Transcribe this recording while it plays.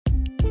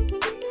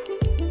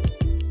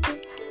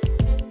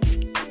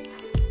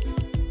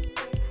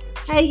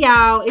Hey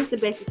y'all, it's the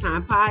Bestie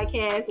Time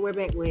Podcast. We're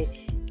back with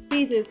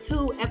season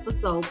 2,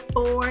 episode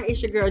 4.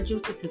 It's your girl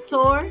Juicy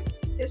Couture.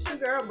 It's your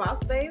girl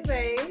Boss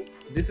Baby.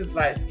 This is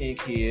Light Skin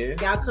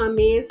Kid. Y'all come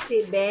in,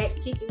 sit back,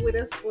 kick it with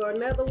us for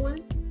another one.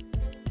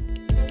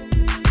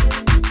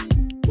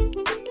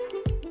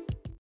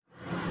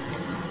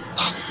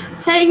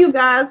 Hey you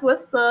guys,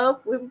 what's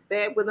up? We're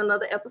back with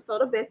another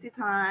episode of Bestie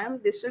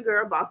Time. This your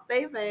girl Boss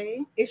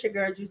Baby. It's your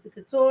girl Juicy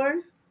Couture.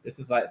 This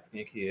is Light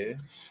Skin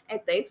Kid. And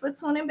thanks for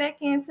tuning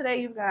back in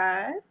today, you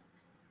guys.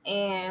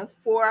 And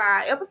for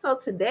our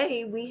episode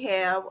today, we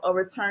have a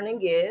returning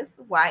guest,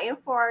 White and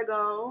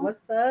Fargo.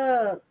 What's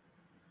up?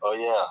 Oh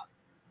yeah,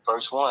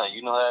 first one.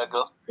 You know how it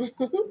go.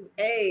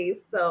 Hey,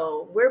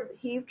 so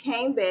he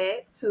came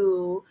back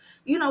to,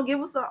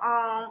 give us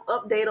a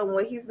update on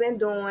what he's been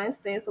doing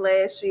since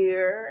last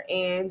year,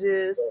 and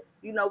just,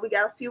 we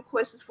got a few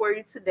questions for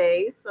you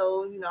today.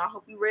 So, I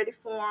hope you're ready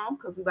for them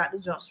because we're about to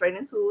jump straight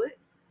into it.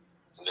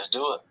 Let's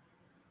do it.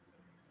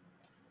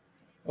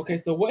 Okay,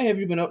 so what have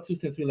you been up to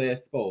since we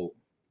last spoke?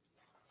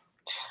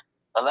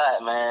 A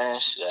lot, man.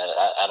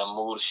 I done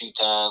moved a few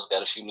times,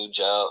 got a few new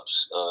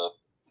jobs,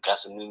 got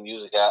some new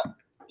music out.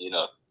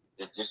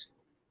 It's just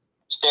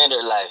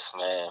standard life,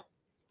 man.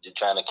 Just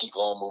trying to keep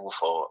on moving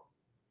forward.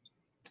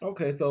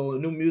 Okay, so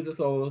new music,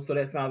 so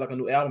that sounds like a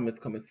new album is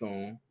coming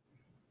soon.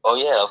 Oh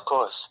yeah, of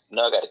course. I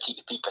got to keep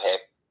the people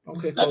happy.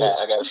 Okay, so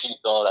I got a few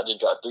songs. I just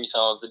dropped 3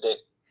 songs today.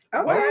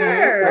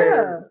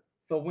 Okay,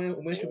 so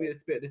when should we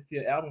expect to see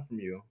an album from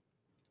you?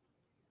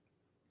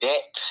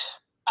 That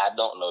I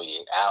don't know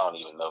yet. I don't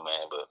even know,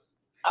 man. But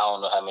I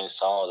don't know how many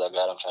songs I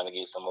got. I'm trying to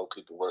get some more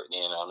people working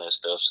in on that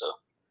stuff. So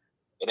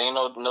it ain't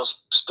no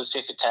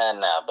specific time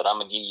now. But I'm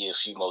gonna give you a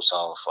few more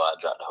songs before I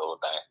drop the whole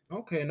thing.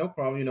 Okay, no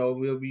problem.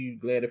 We'll be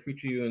glad to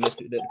feature you and let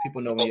the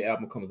people know when your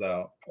album comes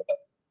out.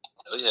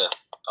 Oh yeah,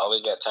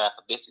 always got time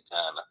for busy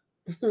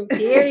time.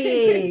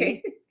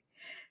 Period.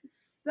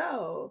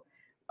 So,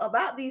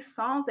 about these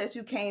songs that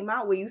you came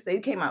out with, you say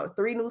you came out with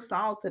 3 new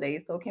songs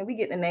today. So, can we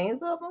get the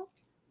names of them?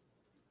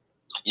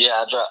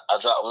 Yeah, I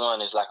dropped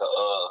one. It's like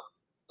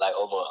like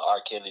over an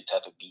R. Kelly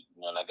type of beat,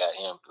 and I got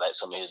him like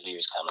some of his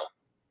lyrics kind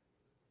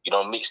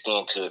of, mixed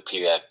into it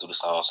period through the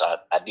song. So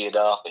I did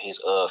off of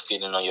his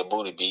 "Feeling on Your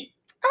Booty" beat.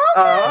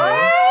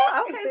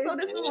 Okay. So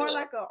this is more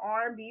like an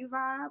R&B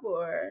vibe,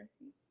 or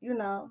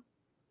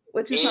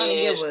what you trying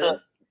to give us?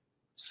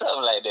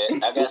 Something like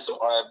that. I got some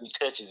R&B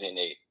touches in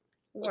there.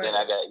 But then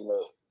I got,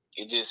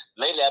 it just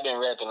lately I've been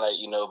rapping like,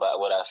 about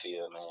what I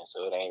feel, man.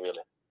 So it ain't really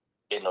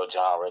get no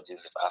genre.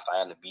 Just if I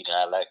find the beat and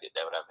I like it,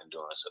 that's what I've been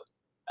doing. So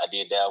I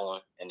did that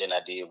one, and then I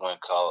did one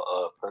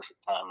called "Perfect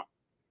Timing."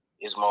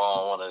 It's more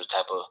on one of the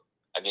type of,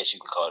 I guess you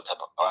can call it type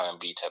of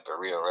R&B type of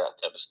real rap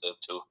type of stuff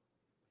too.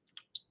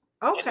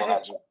 Okay.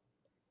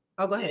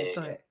 Go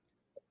ahead.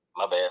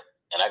 My bad.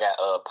 And I got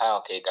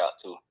Pound Cake out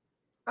too.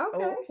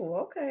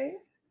 Okay.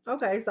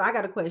 Okay, so I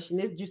got a question.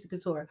 This Juicy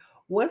Couture.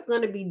 What's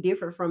going to be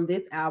different from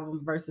this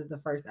album versus the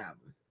first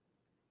album?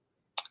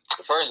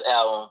 The first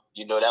album,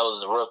 that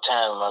was a rough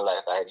time in my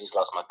life. I had just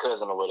lost my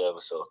cousin or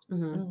whatever. So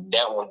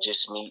that one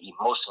just me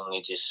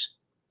emotionally just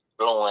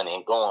blowing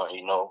and going,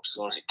 as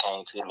soon as it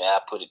came to me, I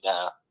put it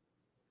down.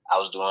 I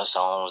was doing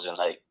songs in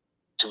like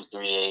 2-3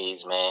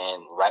 days,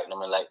 man, writing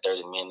them in like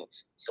 30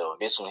 minutes. So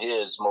this one here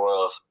is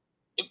more of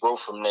the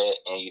growth from that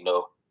and,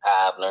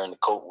 how I've learned to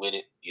cope with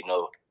it,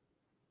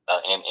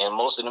 and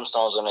most of them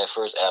songs on that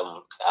first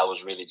album, I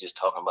was really just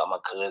talking about my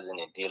cousin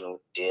and dealing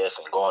with death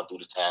and going through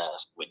the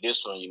times. With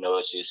this one,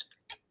 it's just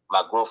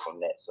my growth from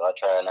that. So I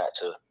try not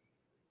to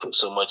put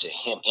so much of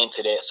him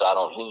into that, so I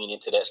don't lean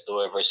into that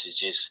story versus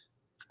just,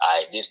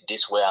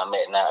 this where I'm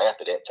at now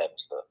after that type of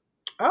stuff.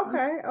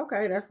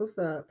 Okay, that's what's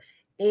up.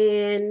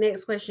 And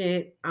next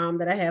question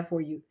that I have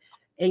for you.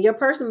 In your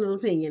personal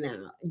opinion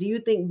now, do you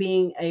think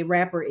being a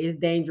rapper is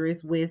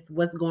dangerous with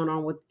what's going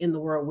on in the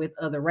world with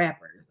other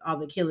rappers, all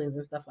the killings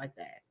and stuff like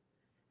that?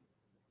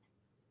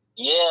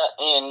 Yeah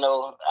and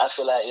no. I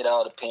feel like it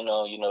all depends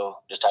on,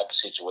 the type of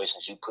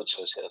situations you put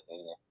yourself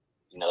in.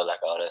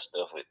 Like all that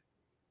stuff with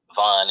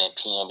Von and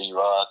PNB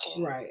Rock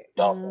and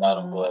Dog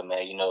Bottom Boy,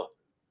 man,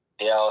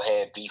 they all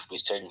had beef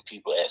with certain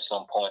people at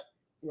some point.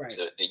 Right.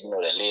 So,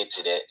 that led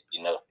to that,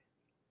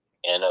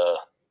 and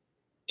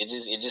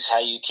it's just how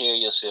you carry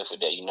yourself with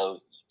that,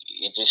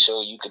 it just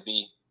shows you could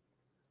be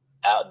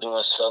out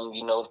doing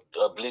something,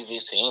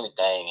 oblivious to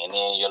anything, and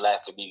then your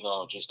life could be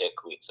gone just that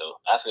quick. So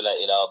I feel like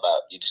it's all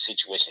about the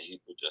situations you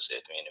put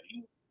yourself in. If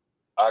you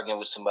arguing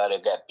with somebody or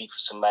got beef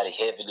with somebody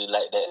heavily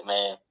like that,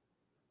 man,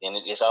 then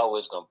it's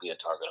always going to be a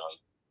target on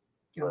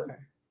you. Okay.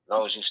 As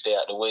long as you stay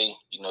out the way,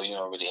 you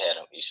don't really have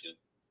them issues.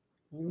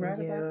 Right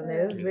about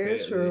that. That's very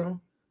true.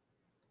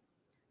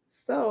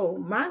 So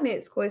my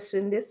next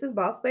question, this is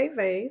Boss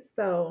Baby.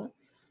 So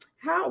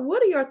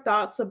what are your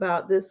thoughts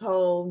about this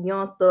whole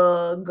Young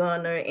Thug,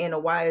 Gunner, and a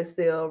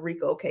YSL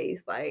Rico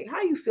case? Like,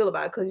 how you feel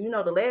about it? Because,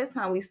 the last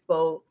time we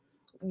spoke,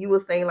 you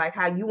were saying, like,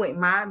 how you wouldn't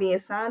mind being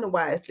signed to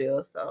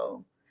YSL.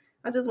 So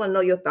I just want to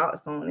know your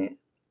thoughts on it.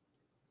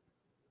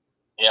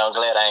 Yeah, I'm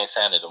glad I ain't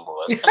signed them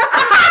boys.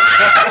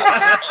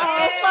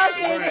 Oh,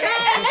 fucking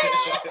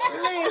damn.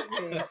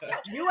 Listen,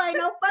 you ain't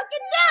no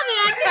fucking dummy,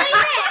 I tell you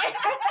that.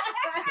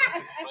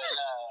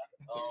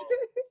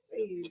 But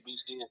to be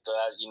serious,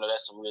 though, you know,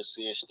 that's some real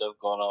serious stuff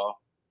going on.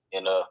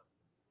 And I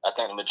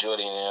think the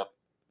majority of them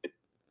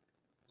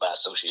by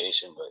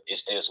association, but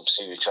it's still some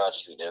serious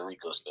charges with that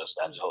RICO stuff.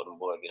 So I just hope them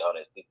boys get all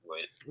that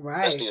situated.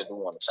 Right. I still do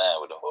want to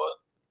sign with them boys.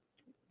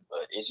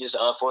 But it's just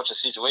an unfortunate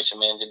situation,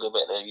 man. To go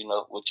back to, you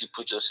know, what you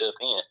put yourself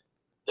in.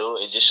 Though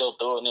it just so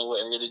throwing in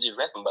what really just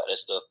rapping about that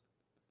stuff.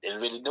 They're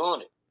really doing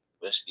it.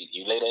 But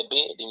you lay that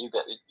bed, then you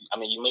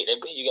make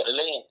that bed, you got to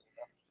lay in.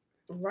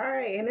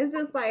 Right. And it's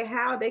just like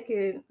how they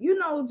can, you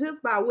know,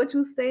 just by what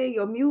you say in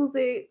your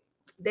music,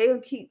 they'll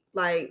keep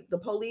like the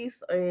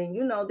police and,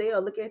 you know,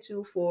 they'll look at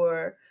you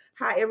for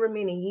however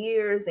many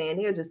years and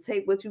they'll just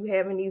take what you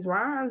have in these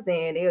rhymes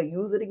and they'll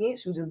use it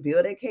against you. Just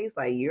build that case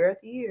like year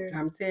after year.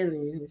 I'm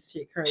telling you, this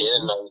shit crazy.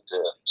 Yeah, no, it's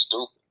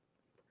stupid.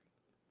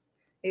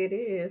 It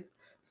is.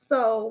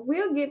 So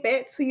we'll get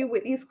back to you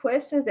with these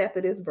questions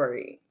after this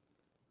break.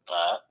 All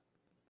right.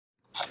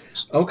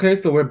 Okay,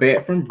 so we're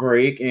back from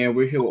break and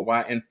we're here with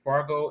White and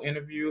Fargo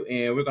interview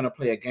and we're gonna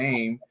play a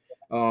game.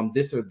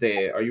 This or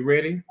that. Are you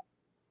ready?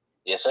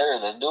 Yes, sir.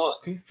 Let's do it.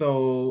 Okay,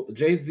 so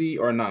Jay-Z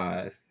or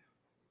Nas?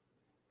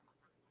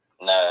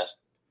 Nas.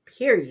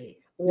 Period.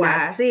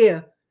 Why?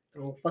 Nasir.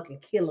 Don't fucking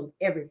kill him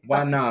every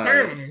fucking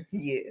time.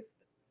 Yes.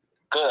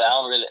 Good. I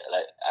don't really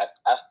like.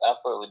 I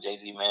fuck with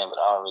Jay-Z, man, but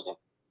I don't really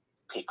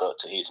pick up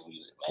to his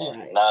music, man.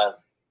 Right. Nas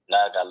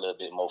got a little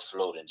bit more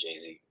flow than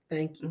Jay-Z.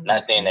 Thank you.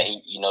 Not saying that he,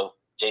 you know,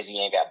 Jay-Z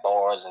ain't got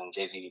bars and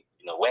Jay-Z, you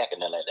know, whacking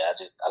nothing like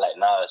that. I like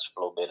Nas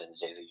flow better than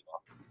Jay-Z. You know?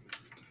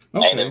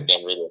 Okay. I ain't never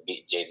been really a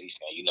big Jay-Z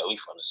fan. You know, we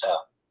from the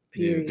South.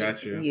 Yeah,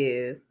 got you.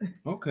 Yes.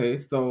 Okay,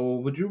 so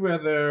would you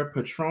rather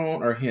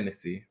Patron or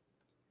Hennessy?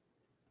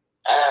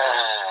 Damn,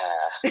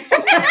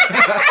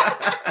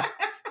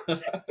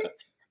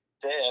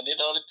 they're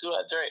the only two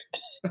I drink.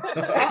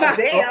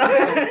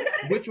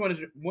 Damn. Which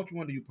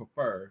one do you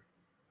prefer?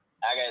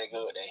 I gotta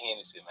go with that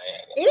Hennessy,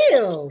 man.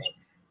 Ew.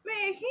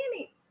 Man,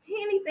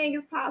 anything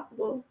is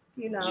possible,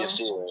 you know. You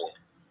feel me?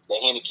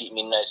 That Henny keep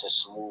me nice and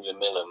smooth and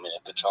mellow, man.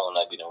 Patron,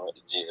 I be the one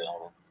to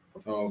jail.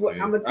 Okay. Well,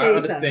 I'm gonna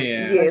tell you something.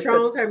 Yeah,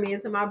 Patron turned me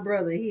into my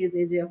brother. He is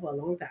in jail for a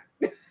long time.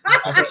 I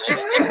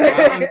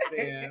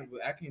understand,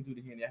 but I can't do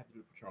the Henny. I have to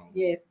do Patron.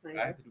 Yes, thank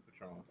you. I have to do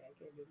Patron.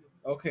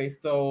 Okay,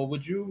 so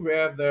would you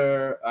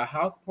rather a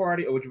house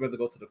party or would you rather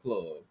go to the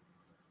club?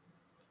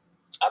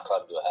 I'd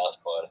probably do a house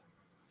party.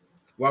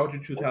 Why would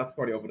you choose house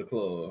party over the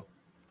club?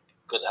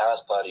 Because a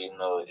house party, you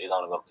know, it's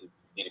only going to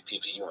be the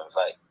people you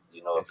invite.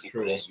 You know, That's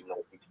people true. that you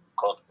know people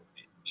comfortable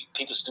with.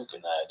 People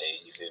stupid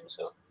nowadays, you feel me?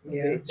 So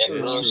Yeah, that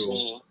club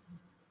scene,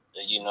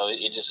 you know,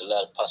 it's just a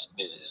lot of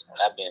possibilities.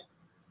 And I've been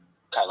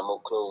kind of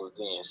more closed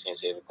in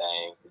since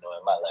everything, you know,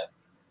 in my life.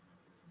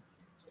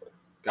 So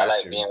I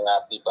like being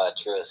around people I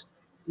trust.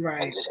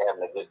 Right. And just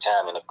having a good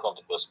time in a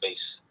comfortable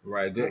space.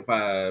 Right, good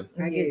vibes.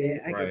 I get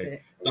that. I right. get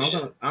that.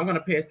 So I'm gonna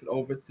pass it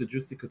over to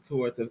Juicy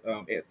Couture to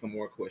add some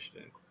more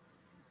questions.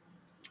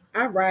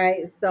 All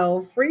right.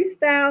 So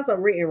freestyles or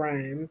written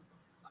rhymes?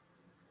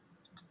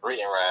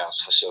 Written rhymes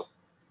for sure.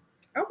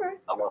 Okay.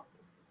 I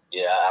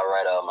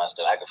write all my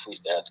stuff. I can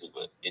freestyle too,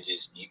 but it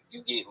just you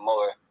get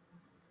more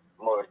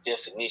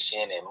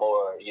definition and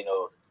more, you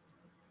know,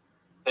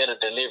 better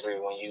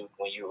delivery when you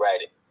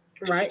write it.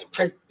 Right. You can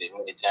practice as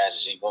many times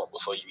as you want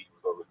before you even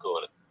go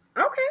record it.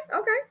 Okay.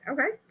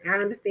 I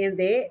understand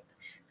that.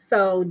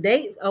 So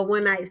dates or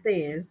one night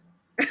stands?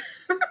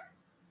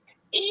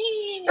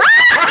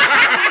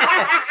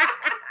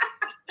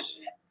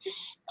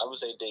 I would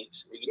say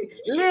dates.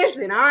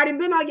 Listen, I already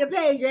been on your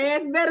page. Your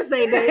ass better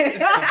say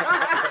dates.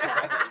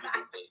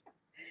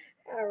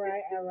 All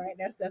right.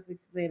 That's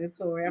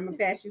self-explanatory. I'm gonna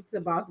pass you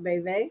to Boss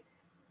Baby. Okay,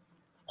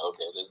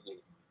 let's do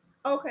it.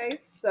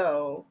 Okay,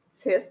 so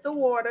test the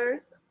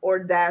waters or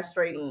dive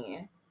straight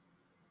in.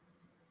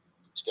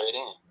 Straight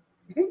in.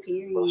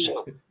 Period. For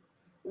sure.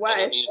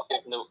 Why? Because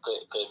if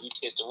you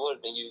test the water,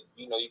 then you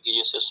give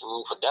yourself some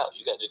room for doubt.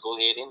 You got to go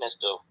ahead in that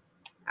stuff.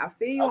 I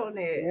feel you on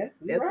that. Yeah,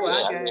 That's right. why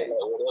I got.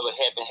 Whatever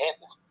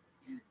happens.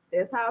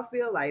 That's how I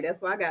feel like.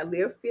 That's why I got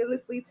Live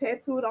Fearlessly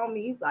tattooed on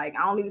me. Like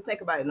I don't even think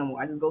about it no more.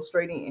 I just go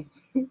straight in.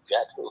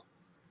 Got to.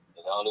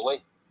 It's the only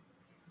way.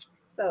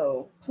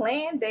 So,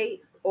 planned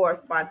dates or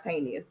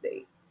spontaneous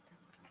date?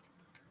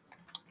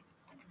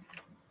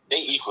 They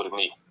equal to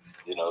me,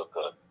 you know.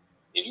 Cause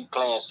if you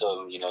plan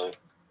something, you know,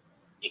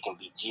 it can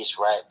be just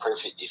right,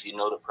 perfect if you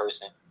know the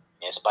person.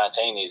 And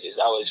spontaneous, it's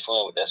always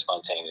fun with that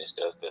spontaneous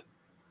stuff. Cause,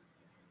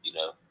 you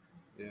know,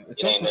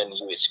 it ain't nothing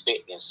you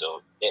expecting,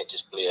 so that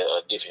just play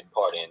a different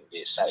part in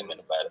the excitement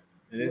about it.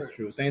 And it's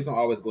true. Things don't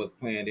always go as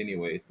planned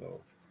anyway,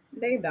 so.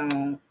 They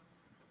don't.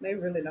 They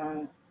really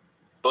don't.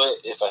 But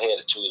if I had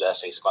to choose, I'd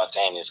say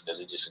spontaneous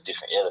because it's just a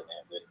different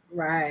element.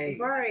 Right.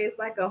 It's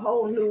like a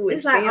whole new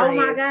It's experience. like, oh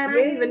my God, I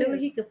didn't even knew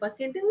he could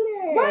fucking do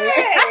that.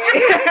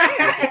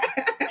 Right.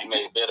 You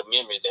make better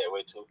memories that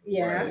way too.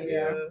 Yeah. Right,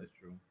 yeah, that's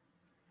true.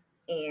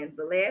 And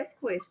the last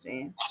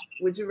question,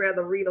 would you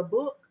rather read a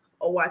book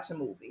or watch a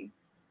movie?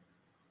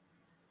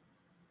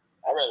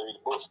 I'd rather read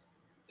a book,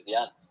 to be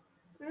honest.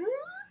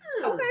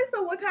 Okay,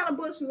 so what kind of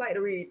books you like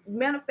to read?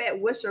 Matter of fact,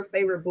 what's your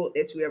favorite book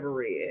that you ever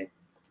read?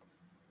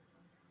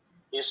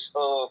 It's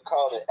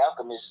called The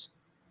Alchemist.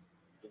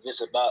 It's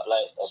just about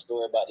like a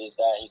story about this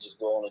guy. He just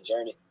go on a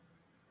journey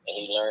and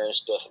he learns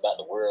stuff about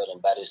the world and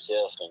about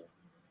himself and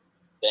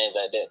things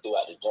like that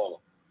throughout the journey.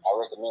 I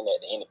recommend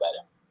that to anybody.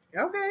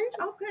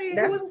 Okay.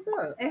 That's what's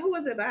up. And who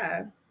was it by?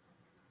 I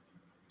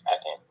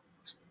can't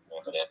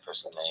remember that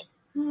person's name.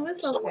 Oh,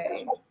 it's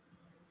okay.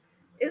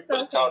 It's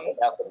But it's called okay.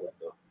 The Alchemist,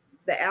 though.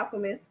 The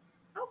Alchemist.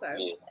 Okay.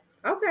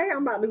 Yeah. Okay,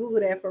 I'm about to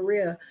Google that for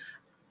real.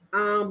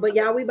 But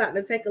y'all, we about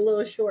to take a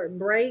little short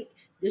break.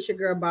 This your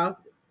girl boss.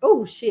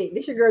 Oh shit,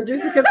 this your girl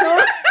Juicy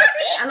Couture.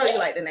 I know you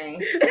like the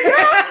name.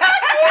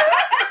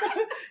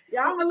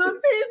 Y'all, I'm a little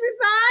tipsy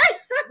side.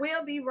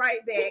 We'll be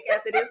right back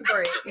after this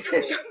break.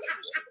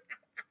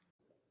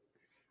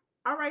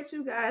 All right,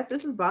 you guys,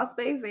 this is Boss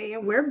Baby,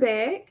 and we're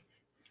back.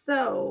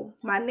 So,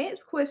 my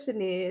next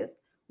question is,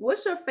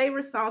 what's your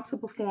favorite song to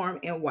perform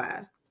and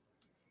why?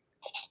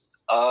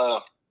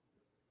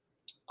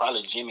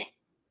 Probably Jimmy,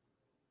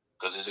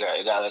 because it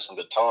got like some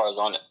guitars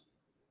on it,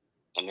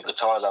 and the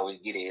guitars always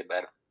get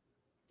everybody.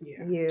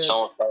 Yeah.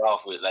 Song start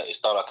off with like it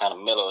start off kind of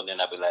mellow, and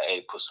then I'll be like,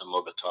 "Hey, put some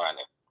more guitar in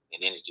it,"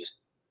 and then it just.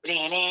 I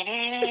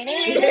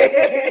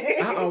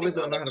always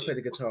want to know how to play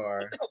the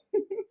guitar.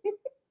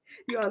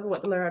 You always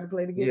want to learn how to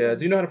play the guitar. Yeah.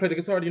 Do you know how to play the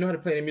guitar? Do you know how to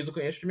play any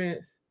musical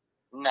instruments?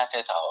 Not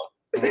that tall.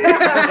 You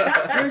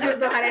just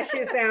know how that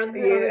shit sounds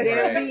good.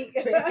 Yeah, Right.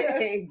 Don't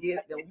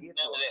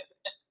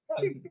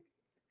get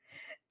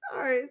All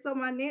right, so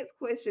my next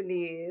question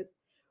is,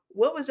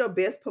 what was your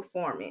best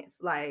performance?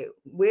 Like,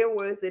 where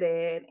was it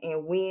at,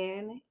 and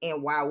when,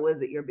 and why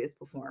was it your best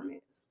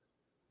performance?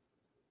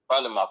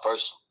 Probably my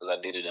first, because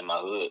I did it in my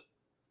hood.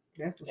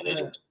 That's and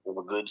it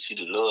was good to see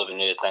the love and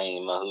everything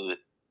in my hood.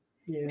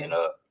 Yeah. And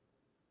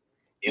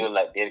it was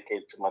like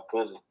dedicated to my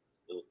cousin.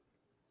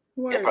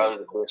 That probably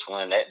the best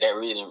one. That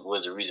really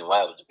was the reason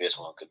why it was the best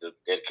one, because it was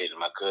dedicated to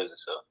my cousin.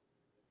 So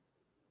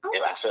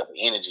I felt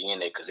the energy in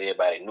there because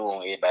everybody knew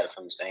him, everybody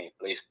from the same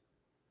place.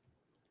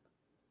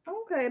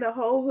 Okay, the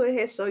whole hood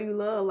has show you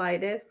love.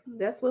 Like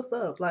that's what's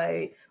up.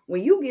 Like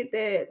when you get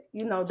that,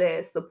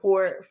 that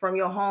support from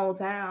your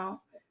hometown,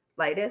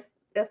 like that's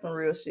some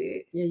real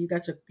shit. Yeah, you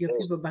got your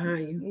people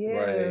behind you. Yeah.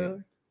 Right.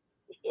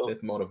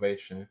 That's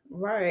motivation.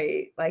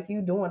 Right. Like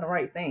you doing the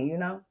right thing, Yeah,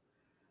 like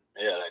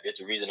that's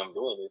the reason I'm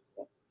doing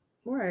it.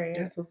 Right.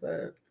 That's what's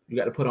up. You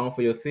got to put on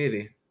for your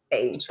city.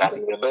 Hey. Shout out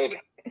to your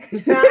baby.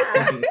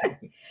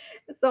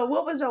 So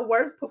what was your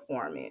worst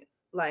performance?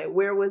 Like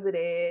where was it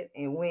at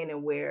and when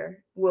and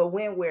where? Well,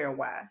 when, where, and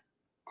why?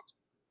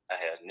 I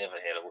have never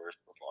had a worst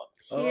performance.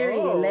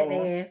 Period. Let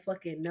that ass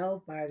fucking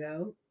know,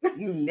 Fargo.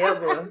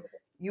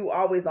 You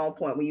always on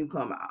point when you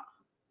come out.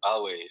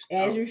 Always.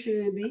 As you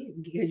should be,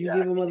 because you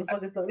give a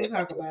motherfucker something to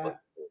talk about.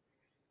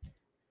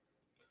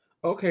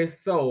 Okay,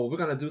 so we're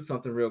gonna do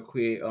something real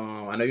quick.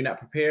 I know you're not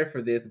prepared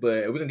for this,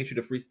 but we're gonna get you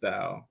to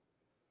freestyle.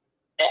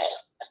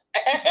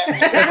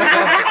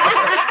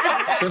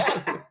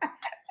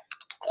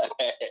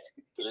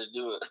 Let's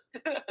do it.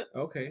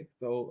 Okay,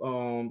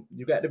 so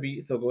you got the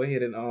beat, so go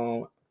ahead and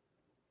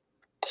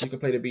you can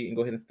play the beat and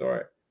go ahead and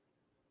start.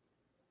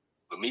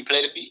 With me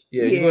play the beat?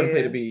 Yeah, you go ahead and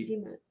play the beat.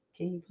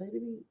 Can you play the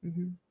beat?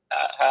 Mm-hmm.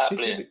 How I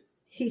play it?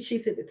 She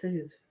sent it to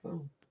his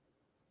phone.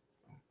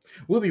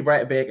 We'll be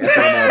right back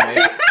after a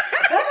moment.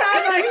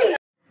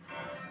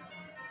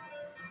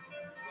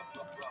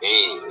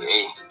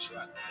 Hey.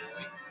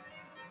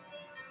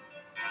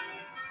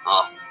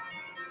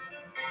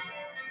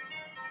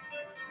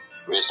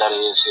 Rich out of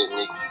here, shit,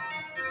 nigga.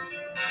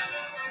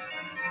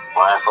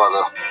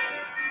 Fargo.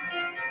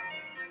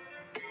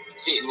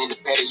 Sitting in the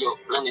patio,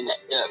 blunt in the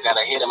air. Got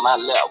a head in my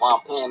lap while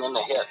I'm playing in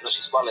the hair. No,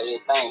 she swallow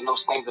everything, no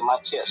stains in my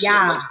chest.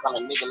 Yeah. Shit, a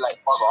nigga like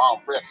Fargo, I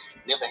don't breath.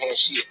 Never had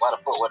shit, why the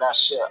fuck would I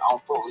share? I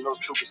don't fuck with no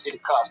trooper, city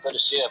cops, the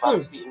sheriff. I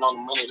was sitting on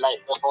the money like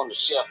up on the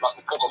shelf.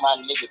 Lost a couple of my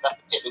niggas, I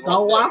protected one.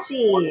 Go off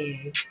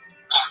in.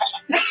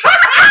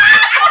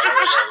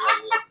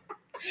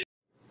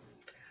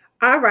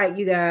 All right,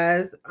 you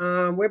guys.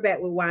 We're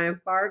back with Wine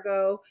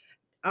Fargo.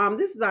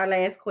 This is our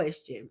last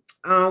question.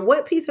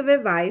 What piece of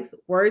advice,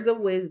 words of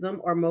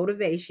wisdom, or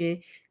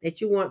motivation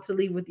that you want to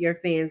leave with your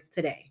fans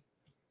today?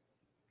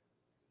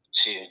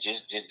 Shit,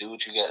 just do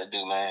what you got to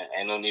do, man.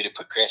 Ain't no need of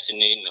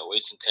procrastinating or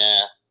wasting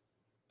time,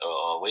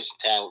 or wasting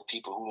time with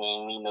people who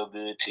ain't mean no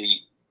good to you.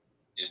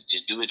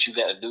 Just do what you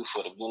got to do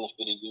for the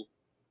benefit of you.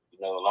 As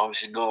long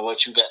as you're doing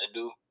what you got to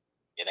do,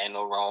 it ain't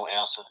no wrong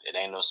answer. It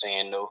ain't no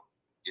saying no.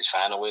 Just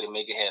find a way to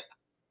make it happen.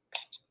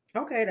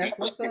 Okay, that's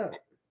what's up.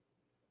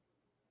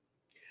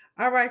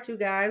 All right, you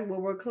guys.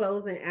 Well, we're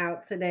closing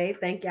out today.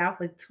 Thank y'all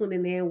for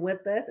tuning in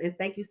with us. And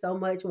thank you so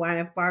much,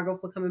 Wine Fargo,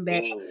 for coming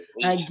back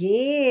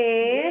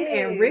again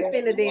and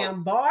ripping the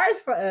damn bars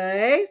for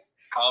us.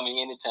 Call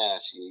me anytime,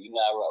 shit. You know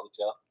I rock with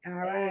y'all. All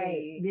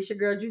right. This your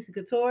girl, Juicy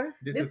Couture.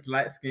 This is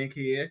Light Skin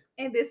Kid.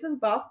 And this is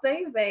Boss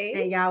Baby.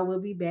 And y'all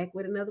will be back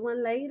with another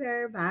one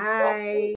later. Bye.